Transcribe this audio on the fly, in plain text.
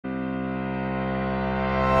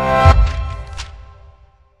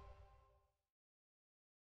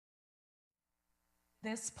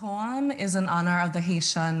This poem is in honor of the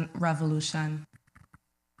Haitian Revolution.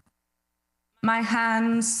 My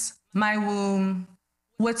hands, my womb,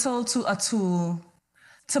 whittled to a tool,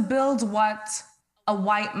 to build what a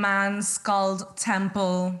white man sculled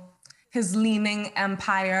temple, his leaning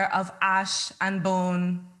empire of ash and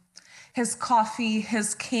bone, his coffee,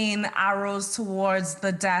 his cane arrows towards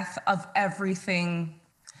the death of everything,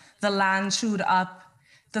 the land chewed up,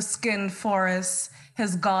 the skinned forest,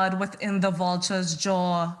 his God within the vulture's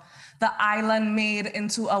jaw, the island made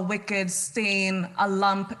into a wicked stain, a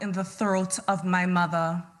lump in the throat of my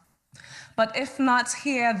mother. But if not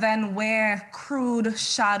here, then where, crude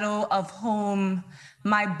shadow of home,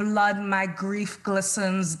 my blood, my grief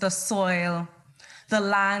glistens the soil, the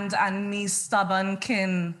land and me stubborn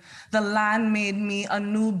kin, the land made me a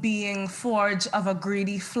new being, forge of a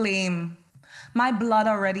greedy flame. My blood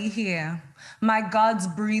already here, my God's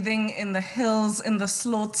breathing in the hills in the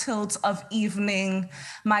slow tilt of evening.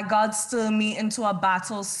 My God stir me into a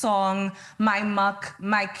battle song, my muck,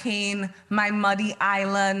 my cane, my muddy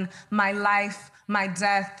island, my life, my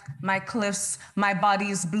death, my cliffs, my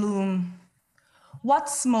body's bloom. What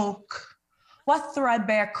smoke, what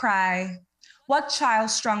threadbare cry, what child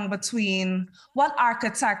strung between, what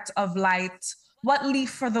architect of light, what leaf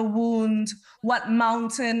for the wound, what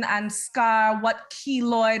mountain and scar, what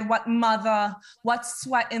keloid, what mother, what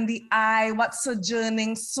sweat in the eye, what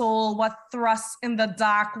sojourning soul, what thrust in the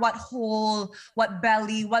dark, what hole, what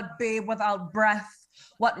belly, what babe without breath,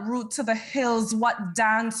 what route to the hills, what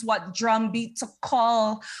dance, what drumbeat to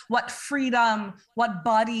call, what freedom, what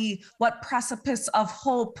body, what precipice of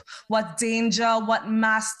hope, what danger, what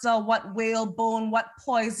master, what whalebone, what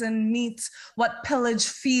poison meat, what pillage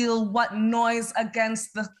feel, what noise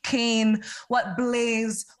against the cane, what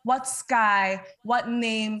blaze, what sky, what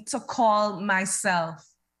name to call myself.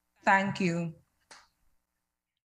 Thank you.